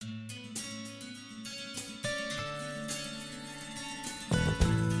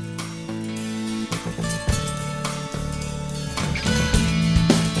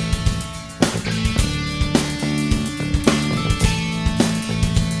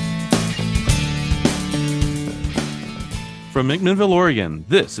From McMinnville, Oregon,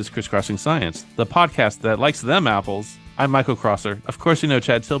 this is Crisscrossing Science, the podcast that likes them apples. I'm Michael Crosser. Of course, you know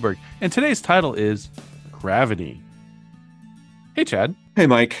Chad Tilburg. And today's title is Gravity. Hey, Chad. Hey,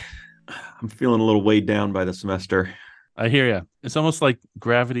 Mike. I'm feeling a little weighed down by the semester. I hear you. It's almost like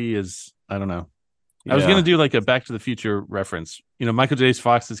gravity is, I don't know. I was going to do like a Back to the Future reference. You know, Michael J.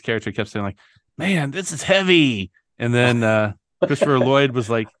 Fox's character kept saying like, man, this is heavy. And then Christopher Lloyd was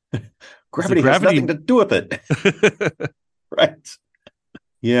like, gravity has nothing to do with it. Right.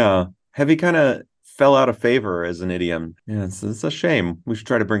 Yeah. Heavy kind of fell out of favor as an idiom. Yeah, it's a shame. We should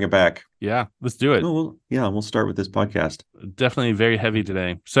try to bring it back. Yeah, let's do it. We'll start with this podcast. Definitely very heavy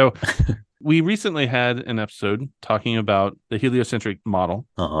today. So we recently had an episode talking about the heliocentric model.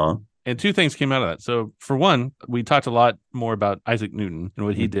 Uh-huh. And two things came out of that. So for one, we talked a lot more about Isaac Newton and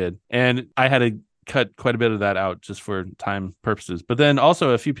what he did. And I had to cut quite a bit of that out just for time purposes. But then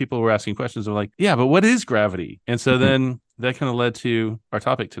also a few people were asking questions of like, yeah, but what is gravity? And so then that kind of led to our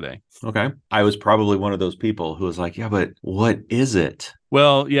topic today. Okay. I was probably one of those people who was like, yeah, but what is it?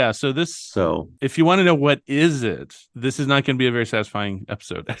 Well, yeah. So if you want to know what is it, this is not going to be a very satisfying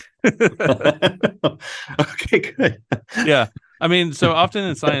episode. Okay, good. Yeah. I mean, so often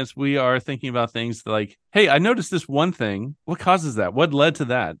in science, we are thinking about things like, hey, I noticed this one thing. What causes that? What led to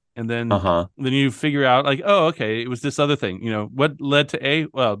that? And then you figure out like, oh, okay, it was this other thing. You know, what led to A?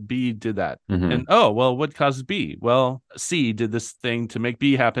 Well, B did that. Mm-hmm. And well, what causes B? Well, C did this thing to make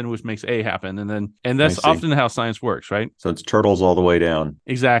B happen, which makes A happen. And that's often how science works, right? So it's turtles all the way down.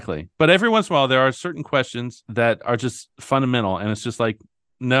 Exactly. But every once in a while, there are certain questions that are just fundamental. And it's just like,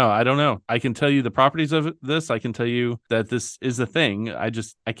 no, I don't know. I can tell you the properties of this. I can tell you that this is a thing. I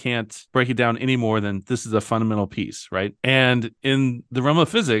can't break it down any more than this is a fundamental piece, right? And in the realm of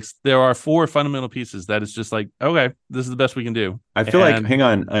physics, there are 4 fundamental pieces that is just like, okay, this is the best we can do. I feel like, hang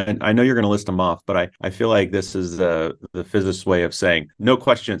on, I know you're going to list them off, but I feel like this is the physicist's way of saying, no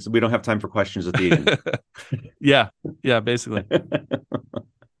questions. We don't have time for questions at the end. Yeah, basically.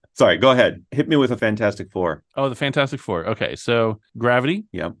 Sorry, go ahead. Hit me with a Fantastic Four. Oh, the Fantastic Four. Okay, so gravity,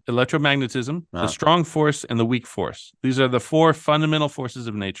 electromagnetism, the strong force, and the weak force. These are the 4 fundamental forces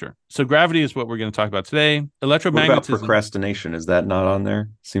of nature. So gravity is what we're going to talk about today. Electromagnetism. What about procrastination? Is that not on there?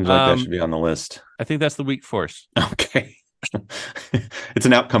 Seems like that should be on the list. I think that's the weak force. Okay. It's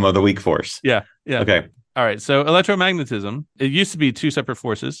an outcome of the weak force. Yeah. Okay. All right. So electromagnetism, it used to be 2 separate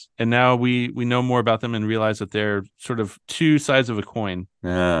forces, and now we know more about them and realize that they're sort of 2 sides of a coin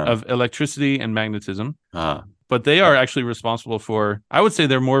of electricity and magnetism. But they are actually responsible for, I would say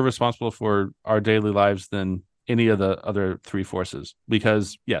they're more responsible for our daily lives than any of the other 3 forces.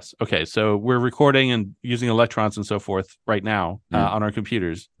 Because, so we're recording and using electrons and so forth right now on our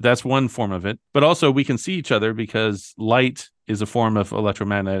computers. That's one form of it. But also we can see each other because light is a form of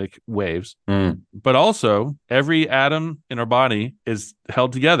electromagnetic waves. But also every atom in our body is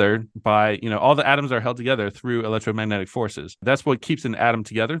held together by, all the atoms are held together through electromagnetic forces. That's what keeps an atom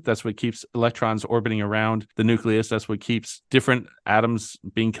together. That's what keeps electrons orbiting around the nucleus. That's what keeps different atoms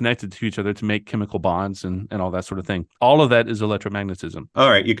being connected to each other to make chemical bonds and all that sort of thing. All of that is electromagnetism. All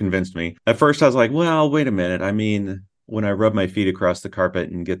right, you convinced me. At first I was like, well, wait a minute. I mean, when I rub my feet across the carpet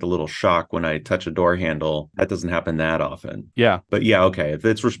and get the little shock when I touch a door handle, that doesn't happen that often. Yeah. But okay. If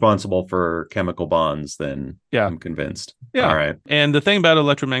it's responsible for chemical bonds, then I'm convinced. Yeah. All right. And the thing about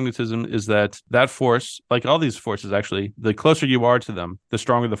electromagnetism is that force, like all these forces actually, the closer you are to them, the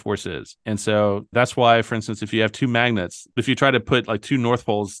stronger the force is. And so that's why, for instance, if you have 2 magnets, if you try to put like 2 North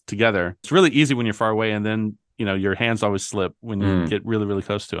Poles together, it's really easy when you're far away, and then your hands always slip when you get really, really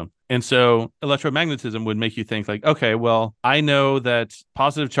close to them. And so electromagnetism would make you think like, okay, well, I know that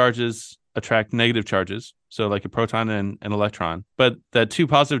positive charges attract negative charges. So like a proton and an electron, but that 2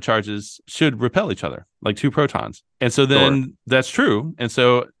 positive charges should repel each other, like 2 protons. And so then that's true. And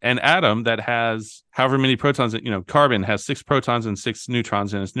so an atom that has however many protons, carbon has 6 protons and 6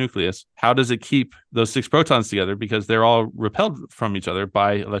 neutrons in its nucleus. How does it keep those 6 protons together? Because they're all repelled from each other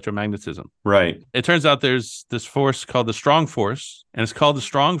by electromagnetism. Right. It turns out there's this force called the strong force, and it's called the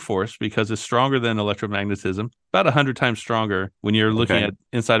strong force because it's stronger than electromagnetism, about 100 times stronger when you're looking at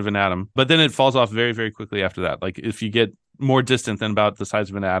inside of an atom. But then it falls off very, very quickly after that. Like if you get more distant than about the size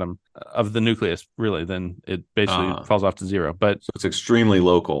of an atom of the nucleus, really, then it basically falls off to 0. But so it's extremely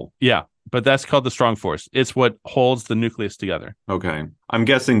local. Yeah. But that's called the strong force. It's what holds the nucleus together. Okay. I'm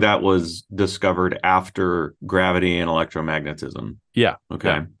guessing that was discovered after gravity and electromagnetism. Yeah. Okay.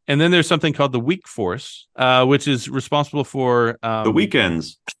 Yeah. And then there's something called the weak force, which is responsible for... the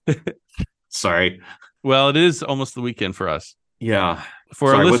weekends. Sorry. Well, it is almost the weekend for us. Yeah.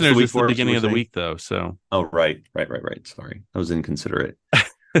 For our listeners, it's the beginning of the week, though. So. Oh, right. Sorry. I was inconsiderate.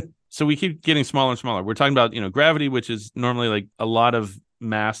 So we keep getting smaller and smaller. We're talking about, gravity, which is normally like a lot of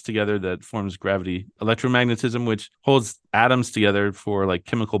mass together that forms gravity, electromagnetism, which holds atoms together for like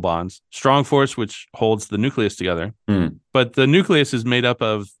chemical bonds, strong force, which holds the nucleus together. But the nucleus is made up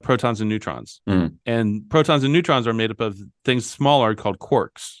of protons and neutrons, and protons and neutrons are made up of things smaller called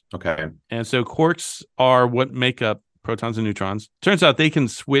quarks. Okay. And so quarks are what make up protons and neutrons. Turns out they can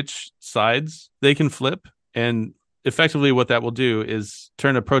switch sides, they can flip, and effectively what that will do is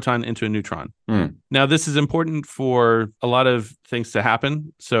turn a proton into a neutron. Now, this is important for a lot of things to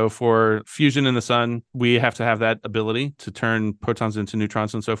happen. So for fusion in the sun, we have to have that ability to turn protons into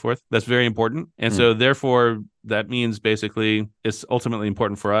neutrons and so forth. That's very important. And so therefore, that means basically it's ultimately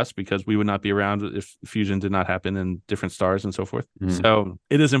important for us because we would not be around if fusion did not happen in different stars and so forth. So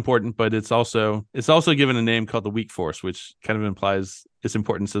it is important, but it's also given a name called the weak force, which kind of implies its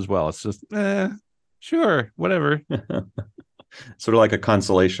importance as well. It's just, sure, whatever. Sort of like a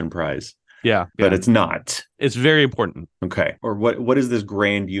consolation prize. Yeah. But it's not. It's very important. Okay. Or what is this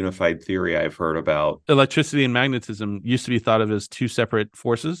grand unified theory I've heard about? Electricity and magnetism used to be thought of as two separate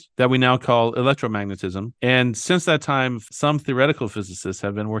forces that we now call electromagnetism. And since that time, some theoretical physicists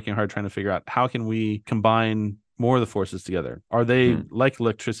have been working hard trying to figure out how can we combine more of the forces together. Are they like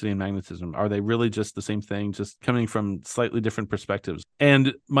electricity and magnetism? Are they really just the same thing, just coming from slightly different perspectives?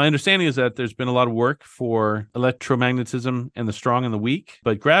 And my understanding is that there's been a lot of work for electromagnetism and the strong and the weak,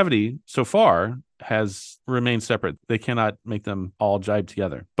 but gravity so far has remained separate. They cannot make them all jibe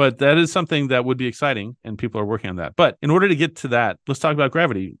together. But that is something that would be exciting, and people are working on that. But in order to get to that, let's talk about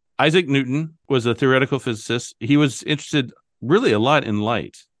gravity. Isaac Newton was a theoretical physicist. He was interested really a lot in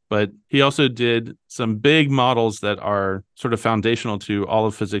light, but he also did some big models that are sort of foundational to all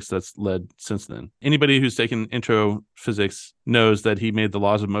of physics that's led since then. Anybody who's taken intro physics knows that he made the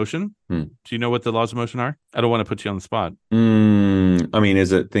laws of motion. Do you know what the laws of motion are? I don't want to put you on the spot. I mean,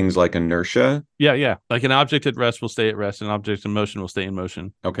 is it things like inertia? Yeah. Like an object at rest will stay at rest. An object in motion will stay in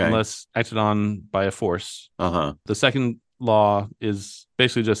motion. Okay. Unless acted on by a force. The second law is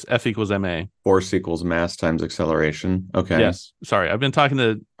basically just F equals ma. Force equals mass times acceleration. Okay. Yes. Sorry, I've been talking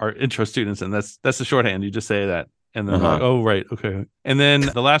to our intro students, and that's the shorthand. You just say that, and then they're like, oh, right, okay. And then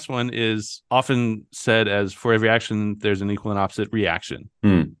the last one is often said as for every action, there's an equal and opposite reaction.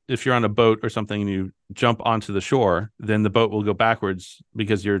 If you're on a boat or something and you jump onto the shore, then the boat will go backwards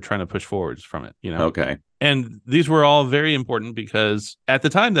because you're trying to push forwards from it. Okay. And these were all very important because at the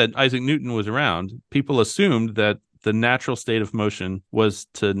time that Isaac Newton was around, people assumed that the natural state of motion was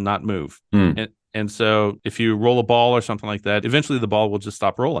to not move. And so if you roll a ball or something like that, eventually the ball will just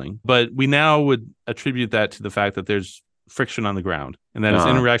stop rolling. But we now would attribute that to the fact that there's friction on the ground and that it's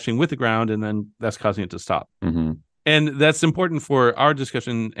interacting with the ground, and then that's causing it to stop. And that's important for our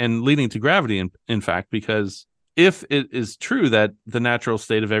discussion and leading to gravity, in fact, because if it is true that the natural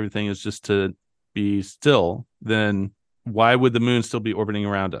state of everything is just to be still, then why would the moon still be orbiting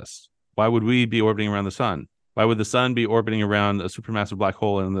around us? Why would we be orbiting around the sun? Why would the sun be orbiting around a supermassive black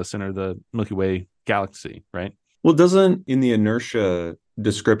hole in the center of the Milky Way galaxy, right? Well, doesn't in the inertia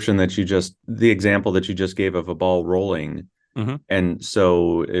description the example that you just gave of a ball rolling, and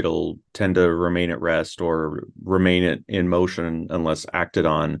so it'll tend to remain at rest or remain in motion unless acted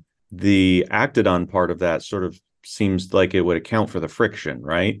on. The acted on part of that sort of seems like it would account for the friction,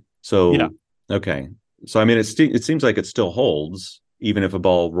 right? So, yeah. Okay. So, I mean, it seems like it still holds, even if a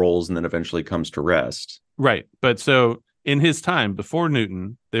ball rolls and then eventually comes to rest. Right. But so in his time before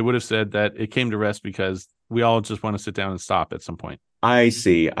Newton, they would have said that it came to rest because we all just want to sit down and stop at some point. I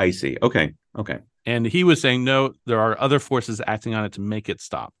see. Okay. And he was saying, no, there are other forces acting on it to make it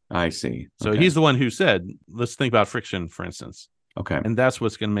stop. I see. So he's the one who said, let's think about friction, for instance. Okay. And that's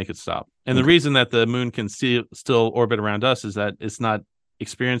what's going to make it stop. And the reason that the moon can still orbit around us is that it's not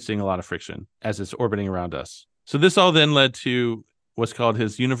experiencing a lot of friction as it's orbiting around us. So this all then led to what's called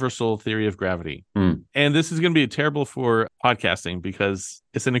his universal theory of gravity. And this is going to be terrible for podcasting because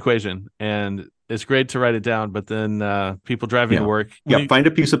it's an equation and it's great to write it down, but then people driving to work. Find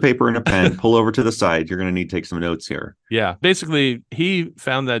a piece of paper and a pen, pull over to the side. You're going to need to take some notes here. Yeah. Basically, he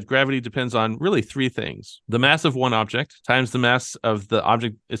found that gravity depends on really three things. The mass of one object times the mass of the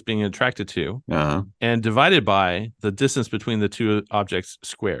object it's being attracted to, and divided by the distance between the two objects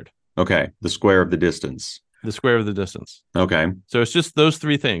squared. Okay. The square of the distance. The square of the distance. Okay. So it's just those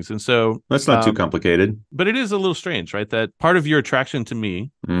three things. And so that's not too complicated. But it is a little strange, right? That part of your attraction to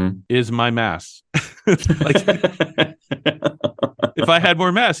me is my mass. Like, if I had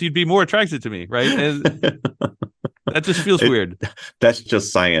more mass, you'd be more attracted to me, right? And that just feels weird. That's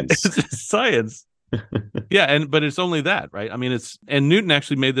just science. It's just science. Yeah, but it's only that, right? I mean, and Newton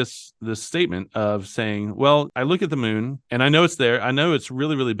actually made this statement of saying, well, I look at the moon and I know it's there. I know it's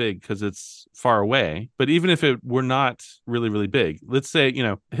really, really big because it's far away. But even if it were not really, really big, let's say,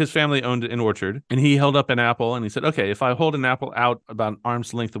 his family owned an orchard and he held up an apple and he said, okay, if I hold an apple out about an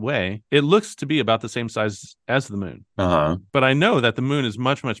arm's length away, it looks to be about the same size as the moon. But I know that the moon is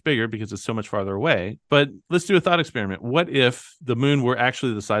much, much bigger because it's so much farther away. But let's do a thought experiment. What if the moon were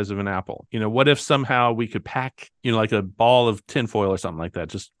actually the size of an apple? What if somehow we could pack, like a ball of tinfoil or something like that,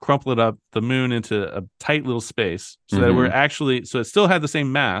 just crumple it up, the moon into a tight little space so that we're actually, so it still had the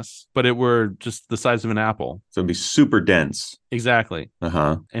same mass, but it were just the size of an apple. So it'd be super dense. Exactly.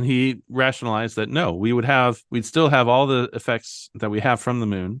 And he rationalized that no, we'd still have all the effects that we have from the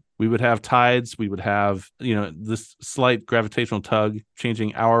moon. We would have tides. We would have, this slight gravitational tug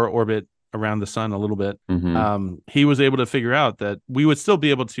changing our orbit around the sun a little bit. He was able to figure out that we would still be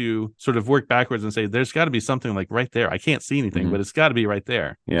able to sort of work backwards and say, there's got to be something like right there. I can't see anything, but it's got to be right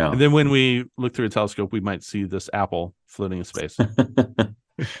there. Yeah. And then when we look through a telescope, we might see this apple floating in space.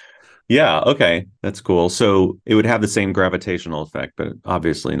 Yeah, okay. That's cool. So it would have the same gravitational effect, but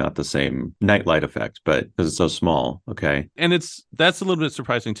obviously not the same nightlight effect, but because it's so small. Okay. And that's a little bit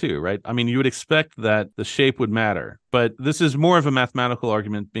surprising too, right? I mean, you would expect that the shape would matter, but this is more of a mathematical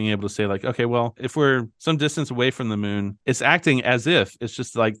argument, being able to say like, okay, well, if we're some distance away from the moon, it's acting as if it's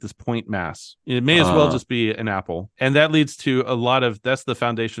just like this point mass. It may as well just be an apple. And that leads to that's the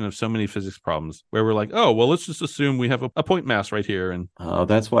foundation of so many physics problems where we're like, oh, well, let's just assume we have a point mass right here. And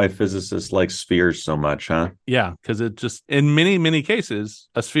that's why physicists like spheres so much, huh? Yeah, because it just, in many, many cases,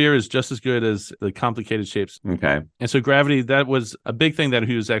 a sphere is just as good as the complicated shapes. Okay. And so gravity, that was a big thing that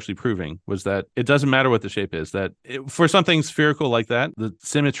he was actually proving, was that it doesn't matter what the shape is, that for something spherical like that, the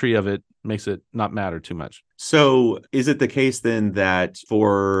symmetry of it makes it not matter too much. So is it the case then that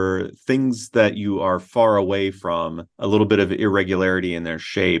for things that you are far away from, a little bit of irregularity in their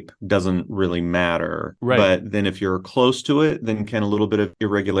shape doesn't really matter? Right. But then if you're close to it, then can a little bit of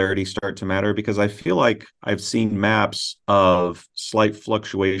irregularity start to matter? Because I feel like I've seen maps of slight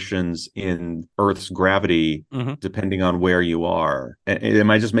fluctuations in Earth's gravity depending on where you are. Am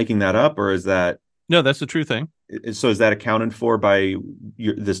I just making that up, or is that... No, that's the true thing. So is that accounted for by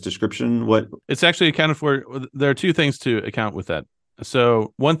this description? What it's actually accounted for? There are two things to account with that.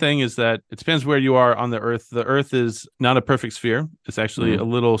 So one thing is that it depends where you are on the Earth. The Earth is not a perfect sphere. It's actually a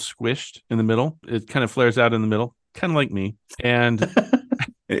little squished in the middle. It kind of flares out in the middle, kind of like me. And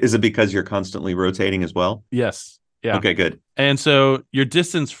is it because you're constantly rotating as well? Yes. Yeah. Okay, good. And so your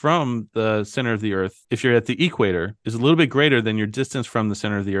distance from the center of the Earth, if you're at the equator, is a little bit greater than your distance from the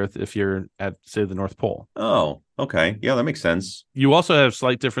center of the Earth if you're at, say, the North Pole. Oh, okay. Yeah, that makes sense. You also have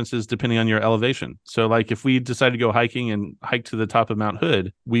slight differences depending on your elevation. So like if we decide to go hiking and hike to the top of Mount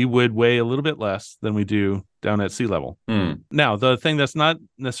Hood, we would weigh a little bit less than we do down at sea level. Now, the thing that's not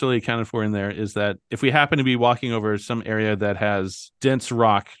necessarily accounted for in there is that if we happen to be walking over some area that has dense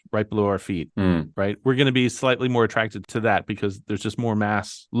rock right below our feet, right, we're going to be slightly more attracted to that because there's just more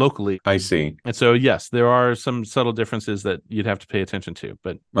mass locally. I see. And so, yes, there are some subtle differences that you'd have to pay attention to.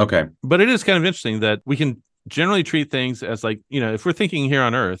 But it is kind of interesting that we can generally treat things as like, if we're thinking here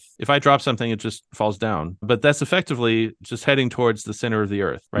on Earth, if I drop something, it just falls down. But that's effectively just heading towards the center of the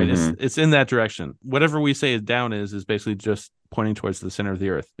Earth, right? It's in that direction. Whatever we say is down is basically just pointing towards the center of the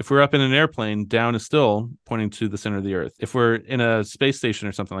Earth. If we're up in an airplane, down is still pointing to the center of the Earth. If we're in a space station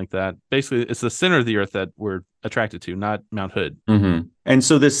or something like that, basically it's the center of the Earth that we're attracted to, not Mount Hood. And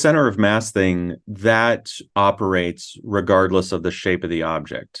so this center of mass thing, that operates regardless of the shape of the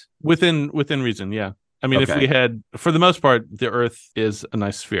object? Within reason, yeah. I mean, if we had, for the most part, the Earth is a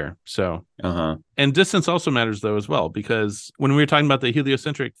nice sphere. So, and distance also matters though as well, because when we were talking about the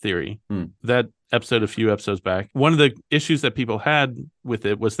heliocentric theory, that episode a few episodes back, one of the issues that people had with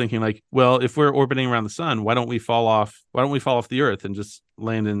it was thinking like, well, if we're orbiting around the sun, why don't we fall off the Earth and just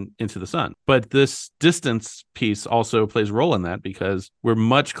land into the sun? But this distance piece also plays a role in that because we're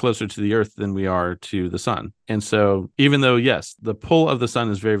much closer to the Earth than we are to the sun. And so even though, yes, the pull of the sun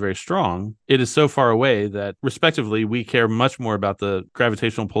is very, very strong, it is so far away that respectively, we care much more about the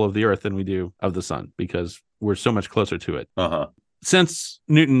gravitational pull of the Earth than we do of the sun because we're so much closer to it. Since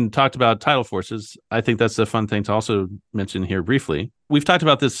Newton talked about tidal forces, I think that's a fun thing to also mention here briefly. We've talked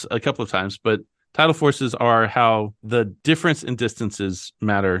about this a couple of times, but tidal forces are how the difference in distances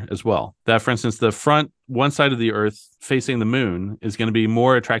matter as well. That, for instance, the front one side of the Earth facing the moon is going to be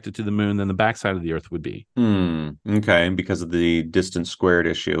more attracted to the moon than the back side of the Earth would be. Okay, because of the distance squared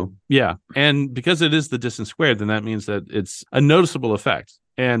issue. Yeah, and because it is the distance squared, then that means that it's a noticeable effect.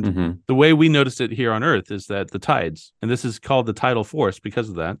 And the way we notice it here on Earth is that the tides, and this is called the tidal force because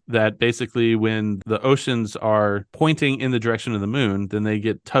of that basically when the oceans are pointing in the direction of the moon, then they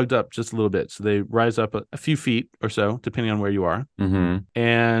get tugged up just a little bit. So they rise up a few feet or so, depending on where you are.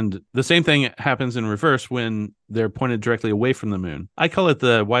 And the same thing happens in reverse when they're pointed directly away from the moon. I call it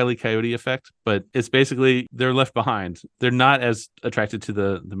the Wile E. Coyote effect, but it's basically they're left behind. They're not as attracted to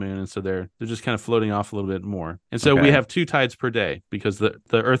the moon, and so they're just kind of floating off a little bit more. And so we have 2 tides per day because the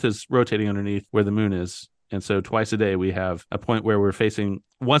Earth is rotating underneath where the moon is. And so twice a day we have a point where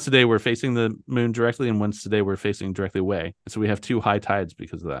once a day we're facing the moon directly, and once a day we're facing directly away. And so we have 2 high tides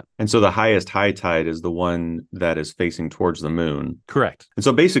because of that. And so the highest high tide is the one that is facing towards the moon. Correct. And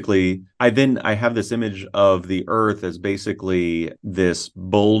so basically, I have this image of the Earth as basically this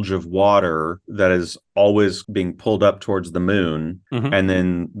bulge of water that is always being pulled up towards the moon. And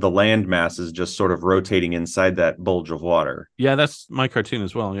then the land mass is just sort of rotating inside that bulge of water. Yeah, that's my cartoon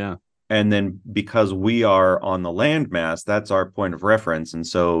as well. Yeah. And then because we are on the landmass, that's our point of reference. And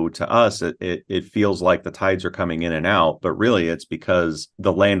so to us, it feels like the tides are coming in and out, but really it's because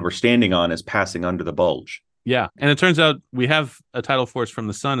the land we're standing on is passing under the bulge. Yeah. And it turns out we have a tidal force from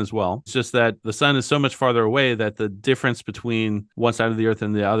the sun as well. It's just that the sun is so much farther away that the difference between one side of the Earth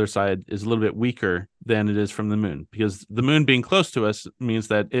and the other side is a little bit weaker than it is from the moon, because the moon being close to us means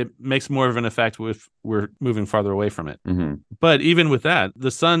that it makes more of an effect if we're moving farther away from it. But even with that,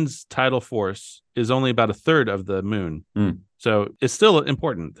 the sun's tidal force is only about a third of the moon. So it's still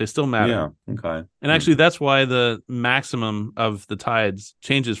important. They still matter. Yeah. Okay. And actually, that's why the maximum of the tides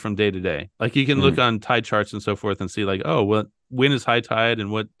changes from day to day. Like you can look on tide charts and so forth and see like, oh, well, when is high tide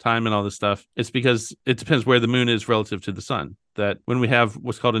and what time and all this stuff. It's because it depends where the moon is relative to the sun. That when we have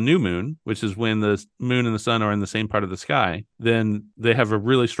what's called a new moon, which is when the moon and the sun are in the same part of the sky, then they have a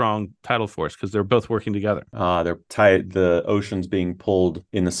really strong tidal force because they're both working together. They're tied, the ocean's being pulled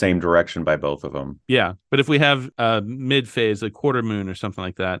in the same direction by both of them. Yeah. But if we have a mid-phase, a quarter moon or something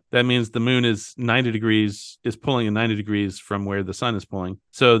like that, that means the moon is pulling in 90 degrees from where the sun is pulling.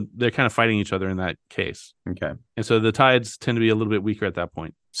 So they're kind of fighting each other in that case. Okay. And so the tides tend to be a little bit weaker at that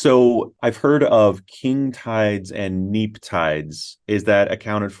point. So I've heard of king tides and neap tides. Is that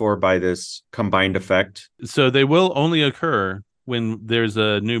accounted for by this combined effect? So they will only occur when there's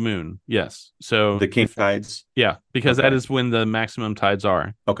a new moon. Yes. So the king tides? Yeah, because that is when the maximum tides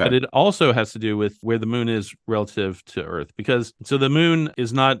are. Okay. But it also has to do with where the moon is relative to Earth, because so the moon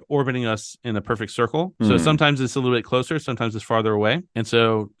is not orbiting us in a perfect circle. So sometimes it's a little bit closer, sometimes it's farther away. And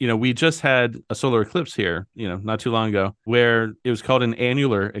so, we just had a solar eclipse here, not too long ago, where it was called an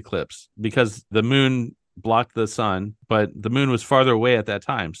annular eclipse because the moon blocked the sun, but the moon was farther away at that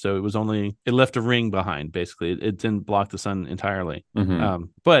time. So it left a ring behind, basically. It didn't block the sun entirely.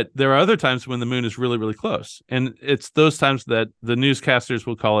 But there are other times when the moon is really, really close. And it's those times that the newscasters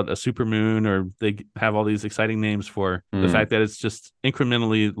will call it a supermoon, or they have all these exciting names for the fact that it's just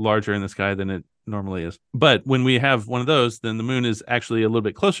incrementally larger in the sky than it normally is. But when we have one of those, then the moon is actually a little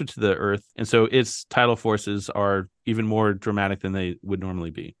bit closer to the Earth. And so its tidal forces are even more dramatic than they would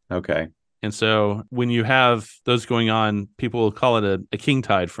normally be. Okay. And so when you have those going on, people will call it a king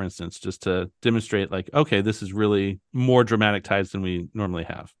tide, for instance, just to demonstrate like, okay, this is really more dramatic tides than we normally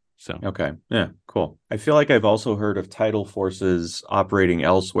have. So, okay. Yeah, cool. I feel like I've also heard of tidal forces operating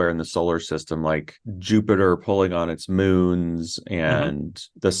elsewhere in the solar system, like Jupiter pulling on its moons and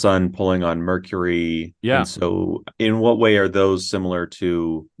the sun pulling on Mercury. Yeah. And so in what way are those similar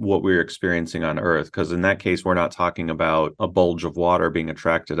to what we're experiencing on Earth? Because in that case, we're not talking about a bulge of water being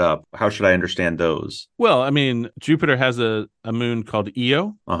attracted up. How should I understand those? Well, I mean, Jupiter has a moon called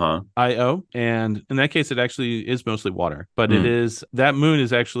Io, I-O. And in that case, it actually is mostly water. But that moon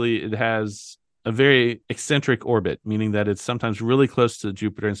is actually, it has a very eccentric orbit, meaning that it's sometimes really close to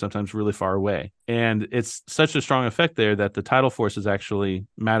Jupiter and sometimes really far away. And it's such a strong effect there that the tidal forces actually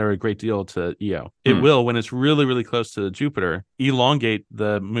matter a great deal to Io. It will, when it's really, really close to Jupiter, elongate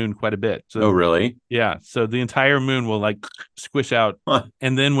the moon quite a bit. So, oh, really? Yeah. So the entire moon will like squish out.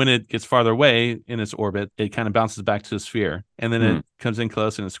 And then when it gets farther away in its orbit, it kind of bounces back to the sphere. And then it comes in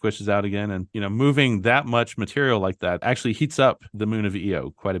close and it squishes out again. And, moving that much material like that actually heats up the moon of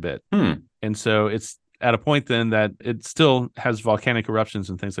Io quite a bit. And so it's at a point then that it still has volcanic eruptions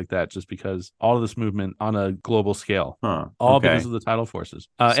and things like that, just because all of this movement on a global scale, because of the tidal forces.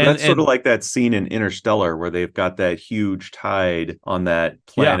 So that's sort of like that scene in Interstellar where they've got that huge tide on that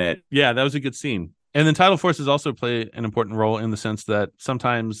planet. Yeah, that was a good scene. And then tidal forces also play an important role in the sense that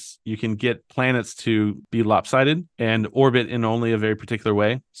sometimes you can get planets to be lopsided and orbit in only a very particular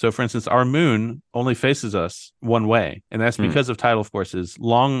way. So, for instance, our moon only faces us one way, and that's because of tidal forces.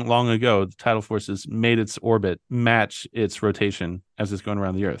 Long, long ago, the tidal forces made its orbit match its rotation as it's going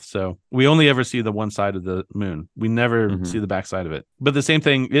around the Earth. So we only ever see the one side of the moon. We never see the backside of it. But the same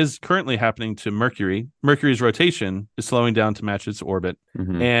thing is currently happening to Mercury. Mercury's rotation is slowing down to match its orbit.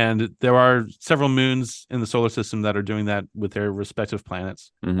 And there are several moons in the solar system that are doing that with their respective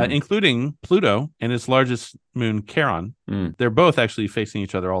planets, including Pluto and its largest moon, Charon. They're both actually facing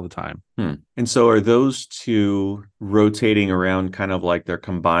each other all the time. And so are those two rotating around kind of like their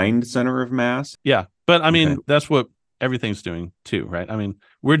combined center of mass? Yeah. But I mean, that's what everything's doing too, right? I mean,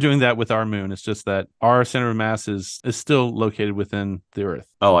 we're doing that with our moon. It's just that our center of mass is still located within the Earth.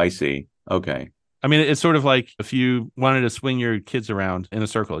 Oh, I see. Okay. I mean, it's sort of like if you wanted to swing your kids around in a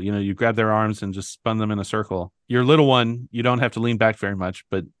circle, you grab their arms and just spun them in a circle. Your little one, you don't have to lean back very much,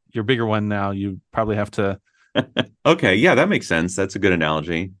 but your bigger one now, you probably have to. Okay. Yeah, that makes sense. That's a good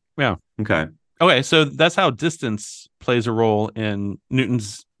analogy. Yeah. Okay. So that's how distance plays a role in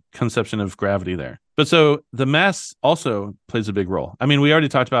Newton's conception of gravity there. But so the mass also plays a big role. I mean, we already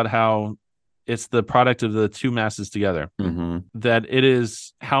talked about how it's the product of the two masses together, that it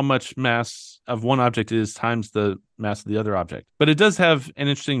is how much mass of one object is times the mass of the other object. But it does have an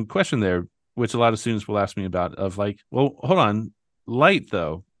interesting question there, which a lot of students will ask me about, of like, well, hold on, light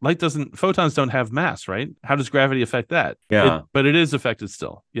though. Photons don't have mass, right? How does gravity affect that? Yeah. But it is affected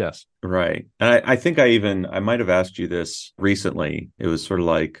still. Yes. Right. And I think I might have asked you this recently. It was sort of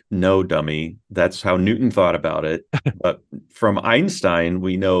like, no, dummy. That's how Newton thought about it. But from Einstein,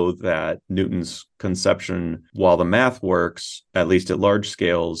 we know that Newton's conception, while the math works, at least at large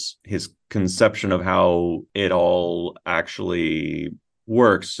scales, his conception of how it all actually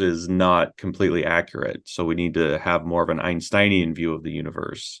works is not completely accurate. So we need to have more of an Einsteinian view of the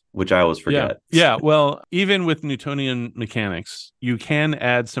universe, which I always forget. Yeah. Well, even with Newtonian mechanics, you can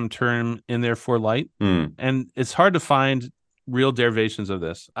add some term in there for light. And it's hard to find real derivations of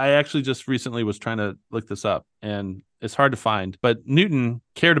this. I actually just recently was trying to look this up, and it's hard to find. But Newton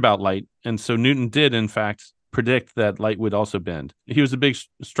cared about light. And so Newton did, in fact, predict that light would also bend. He was a big,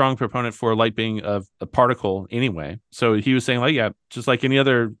 strong proponent for light being a particle anyway. So he was saying, like, yeah, just like any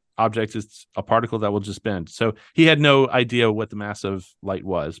other object, it's a particle that will just bend. So he had no idea what the mass of light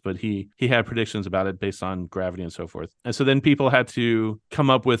was, but he had predictions about it based on gravity and so forth. And so then people had to come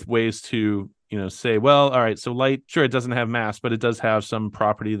up with ways to say, well, all right, so light, sure, it doesn't have mass, but it does have some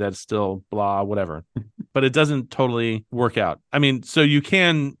property that's still blah, whatever. But it doesn't totally work out. I mean, so you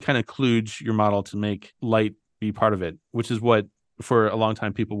can kind of kludge your model to make light be part of it, which is what for a long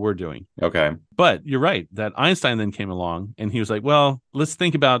time people were doing. Okay. But you're right that Einstein then came along and he was like, well, let's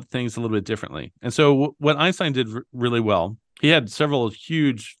think about things a little bit differently. And so what Einstein did really well, he had several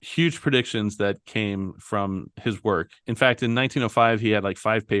huge predictions that came from his work. In fact, in 1905, he had like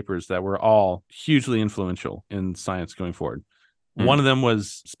 5 papers that were all hugely influential in science going forward. One of them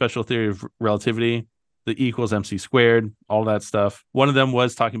was special theory of relativity, the E equals MC squared, all that stuff. One of them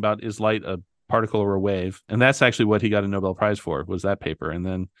was talking about, is light a particle or a wave? And that's actually what he got a Nobel Prize for, was that paper. And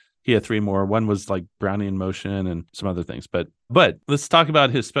then he had 3 more. One was like Brownian motion and some other things. But let's talk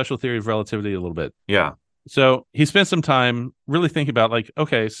about his special theory of relativity a little bit. Yeah. So he spent some time really thinking about like,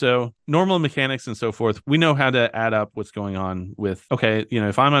 okay, so normal mechanics and so forth, we know how to add up what's going on with, okay,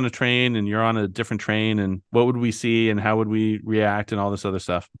 if I'm on a train and you're on a different train, and what would we see and how would we react and all this other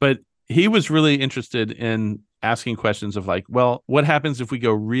stuff. But he was really interested in asking questions of like, well, what happens if we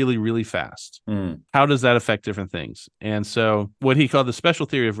go really, really fast? How does that affect different things? And so what he called the special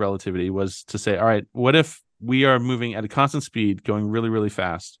theory of relativity was to say, all right, what if we are moving at a constant speed, going really, really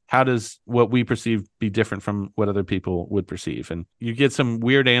fast? How does what we perceive be different from what other people would perceive? And you get some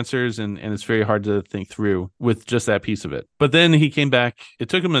weird answers, and it's very hard to think through with just that piece of it. But then he came back. It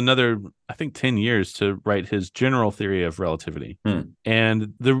took him another, I think, 10 years to write his general theory of relativity.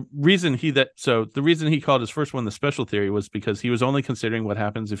 And the reason he called his first one the special theory was because he was only considering what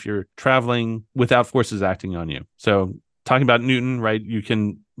happens if you're traveling without forces acting on you. So talking about Newton, right? You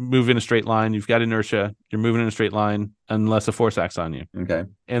can move in a straight line. You've got inertia. You're moving in a straight line unless a force acts on you. Okay.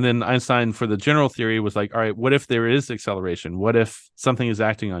 And then Einstein, for the general theory, was like, all right, what if there is acceleration? What if something is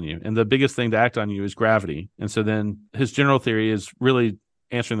acting on you? And the biggest thing to act on you is gravity. And so then his general theory is really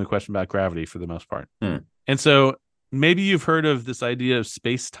answering the question about gravity for the most part. And so maybe you've heard of this idea of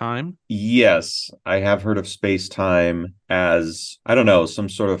space-time. Yes, I have heard of space-time as, I don't know, some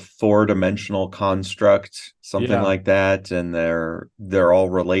sort of 4-dimensional construct, something like that. And they're all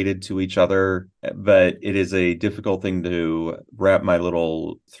related to each other. But it is a difficult thing to wrap my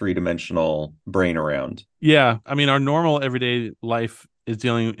little 3-dimensional brain around. Yeah. I mean, our normal everyday life is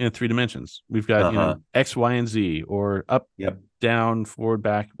dealing in 3 dimensions. We've got X, Y, and Z, or up, down, forward,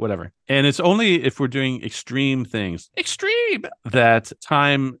 back, whatever. And it's only if we're doing extreme things, that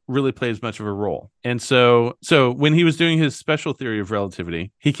time really plays much of a role. And so when he was doing his special theory of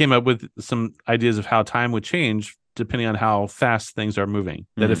relativity, he came up with some ideas of how time would change depending on how fast things are moving.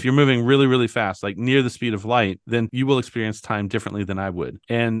 That if you're moving really, really fast, like near the speed of light, then you will experience time differently than I would.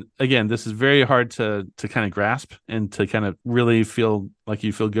 And again, this is very hard to kind of grasp and to kind of really feel like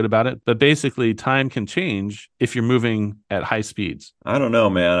you feel good about it. But basically, time can change if you're moving at high speeds. I don't know,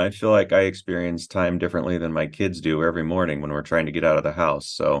 man. I feel like I experience time differently than my kids do every morning when we're trying to get out of the house.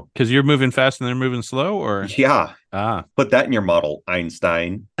 So because you're moving fast and they're moving slow, or put that in your model,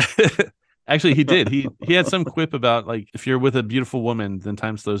 Einstein. Actually, he did. He had some quip about, like, if you're with a beautiful woman, then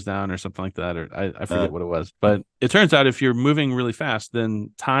time slows down or something like that. Or I forget what it was. But it turns out if you're moving really fast, then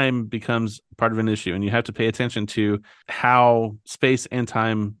time becomes part of an issue. And you have to pay attention to how space and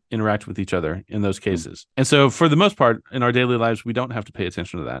time interact with each other in those cases. And so for the most part, in our daily lives, we don't have to pay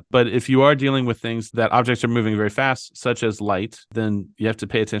attention to that. But if you are dealing with things that objects are moving very fast, such as light, then you have to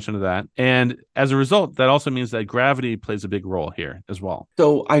pay attention to that. And as a result, that also means that gravity plays a big role here as well.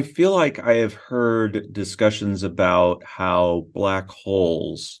 So I feel like I have heard discussions about how black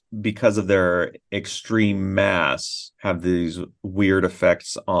holes, because of their extreme mass, have these weird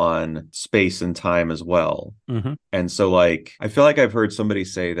effects on space and time as well. And so, like, I feel like I've heard somebody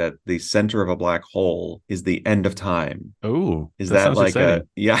say that the center of a black hole is the end of time. Oh, is that like exciting.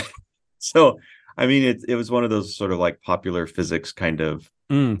 So I mean, it was one of those sort of like popular physics kind of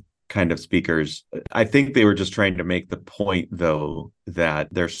speakers. I think they were just trying to make the point, though, that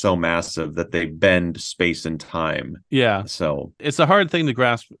they're so massive that they bend space and time. Yeah. So it's a hard thing to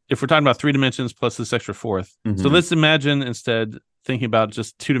grasp if we're talking about 3 dimensions plus this extra fourth. So let's imagine instead thinking about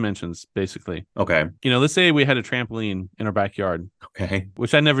just 2 dimensions, basically. Okay. Let's say we had a trampoline in our backyard. Okay.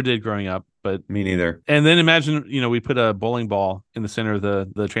 Which I never did growing up, but me neither. And then imagine, we put a bowling ball in the center of the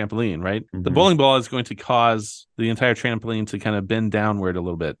trampoline, right? The bowling ball is going to cause the entire trampoline to kind of bend downward a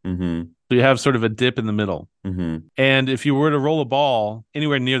little bit. So you have sort of a dip in the middle. And if you were to roll a ball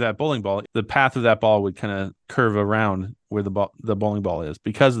anywhere near that bowling ball, the path of that ball would kind of curve around where the bowling ball is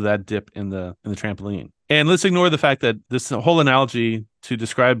because of that dip in the trampoline. And let's ignore the fact that this whole analogy to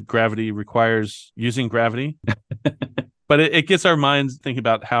describe gravity requires using gravity. But it gets our minds thinking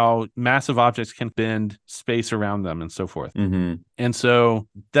about how massive objects can bend space around them and so forth. And so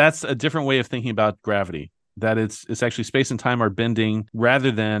that's a different way of thinking about gravity. That it's actually space and time are bending rather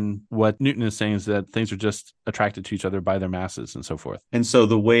than what Newton is saying is that things are just attracted to each other by their masses and so forth. And so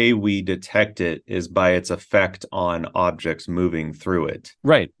the way we detect it is by its effect on objects moving through it.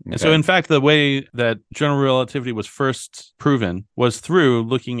 Right. Okay. And so in fact, the way that general relativity was first proven was through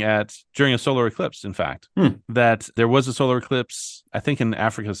looking at during a solar eclipse, in fact, that there was a solar eclipse, I think in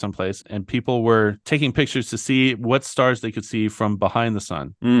Africa someplace, and people were taking pictures to see what stars they could see from behind the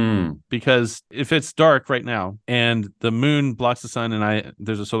sun. Because if it's dark right now and the moon blocks the sun and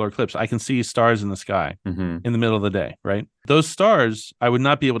there's a solar eclipse, I can see stars in the sky in the middle of the day, right? Those stars I would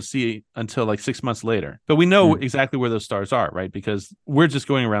not be able to see until like 6 months later. But we know exactly where those stars are, right? Because we're just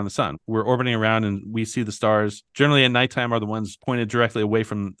going around the sun. We're orbiting around and we see the stars. Generally at nighttime are the ones pointed directly away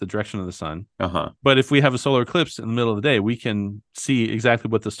from the direction of the sun. But if we have a solar eclipse in the middle of the day, we can see exactly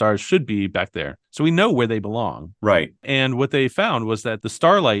what the stars should be back there. So we know where they belong. Right. And what they found was that the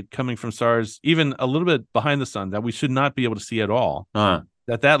starlight coming from stars, even a little bit behind the sun, that we should not be able to see at all.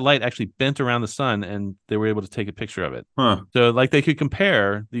 That light actually bent around the sun and they were able to take a picture of it. So like they could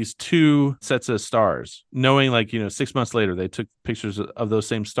compare these 2 sets of stars, knowing 6 months later, they took pictures of those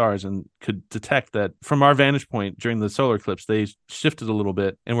same stars and could detect that from our vantage point during the solar eclipse, they shifted a little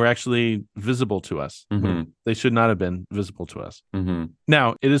bit and were actually visible to us. They should not have been visible to us.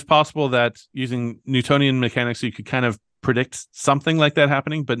 Now, it is possible that using Newtonian mechanics, you could kind of predict something like that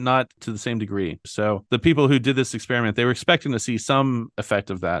happening, but not to the same degree. So the people who did this experiment, they were expecting to see some effect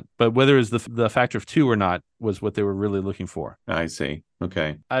of that, but whether it's the factor of 2 or not was what they were really looking for. I see.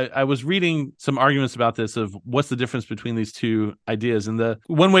 Okay. I was reading some arguments about this of what's the difference between these 2 ideas. And the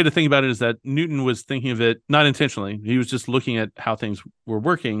one way to think about it is that Newton was thinking of it not intentionally. He was just looking at how things were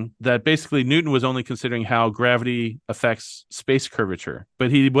working, that basically Newton was only considering how gravity affects space curvature, but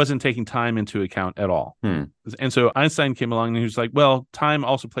he wasn't taking time into account at all. And so Einstein came along and he was like, well, time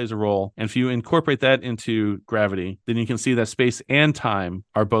also plays a role. And if you incorporate that into gravity, then you can see that space and time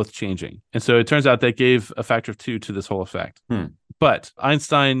are both changing. And so it turns out that gave a factor of 2 to this whole effect. But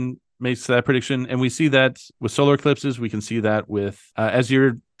Einstein makes that prediction, and we see that with solar eclipses. We can see that with, as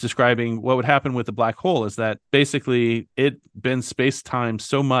you're describing what would happen with the black hole is that basically it bends space-time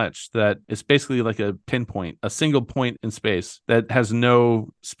so much that it's basically like a pinpoint, a single point in space that has no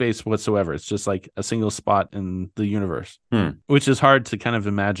space whatsoever. It's just like a single spot in the universe, which is hard to kind of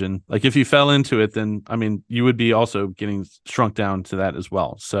imagine. Like if you fell into it, then, I mean, you would be also getting shrunk down to that as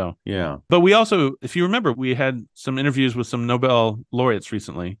well. So, yeah. But we also, if you remember, we had some interviews with some Nobel laureates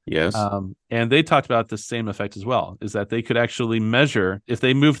recently. Yes. And they talked about the same effect as well, is that they could actually measure, if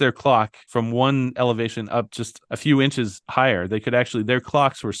they move their clock from one elevation up just a few inches higher, they could actually, their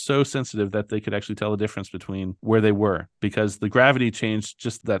clocks were so sensitive that they could actually tell the difference between where they were, because the gravity changed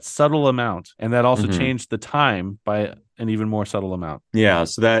just that subtle amount. And that also changed the time by an even more subtle amount. Yeah,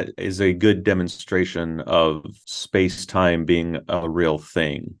 so that is a good demonstration of space-time being a real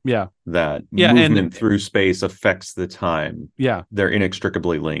thing. Yeah. That movement through space affects the time. Yeah. They're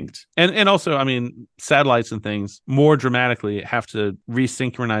inextricably linked. And also, I mean, satellites and things more dramatically have to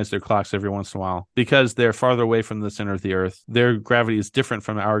resynchronize their clocks every once in a while because they're farther away from the center of the Earth. Their gravity is different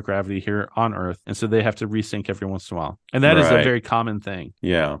from our gravity here on Earth. And so they have to resync every once in a while. And that is a very common thing.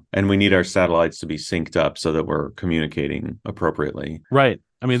 Yeah. And we need our satellites to be synced up so that we're communicating appropriately. Right.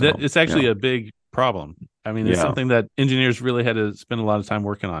 I mean, it's actually a big problem. I mean, it's something that engineers really had to spend a lot of time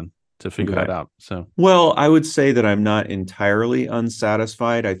working on to figure that out. So, well, I would say that I'm not entirely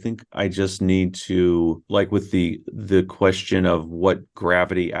unsatisfied. I think I just need to, like with the question of what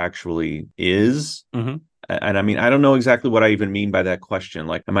gravity actually is. And I mean, I don't know exactly what I even mean by that question.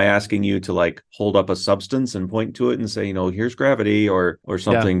 Like, am I asking you to like hold up a substance and point to it and say, you know, here's gravity or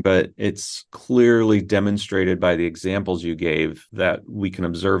something? Yeah. But it's clearly demonstrated by the examples you gave that we can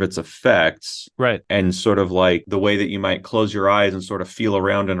observe its effects. Right. And sort of like the way that you might close your eyes and sort of feel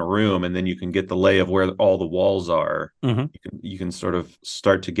around in a room, and then you can get the lay of where all the walls are. You can sort of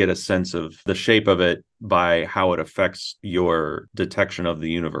start to get a sense of the shape of it by how it affects your detection of the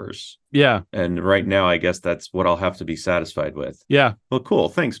universe. Yeah. And right now, I guess that's what I'll have to be satisfied with. Yeah. Well, cool.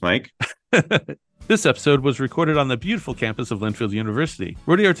 Thanks, Mike. This episode was recorded on the beautiful campus of Linfield University.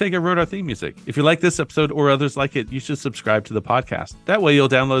 Rudy Ortega wrote our theme music. If you like this episode or others like it, you should subscribe to the podcast. That way you'll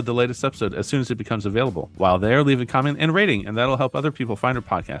download the latest episode as soon as it becomes available. While there, leave a comment and rating, and that'll help other people find our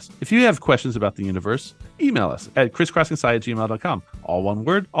podcast. If you have questions about the universe, email us at crisscrossingsci@gmail.com. All one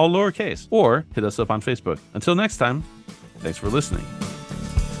word, all lowercase. Or hit us up on Facebook. Until next time, thanks for listening.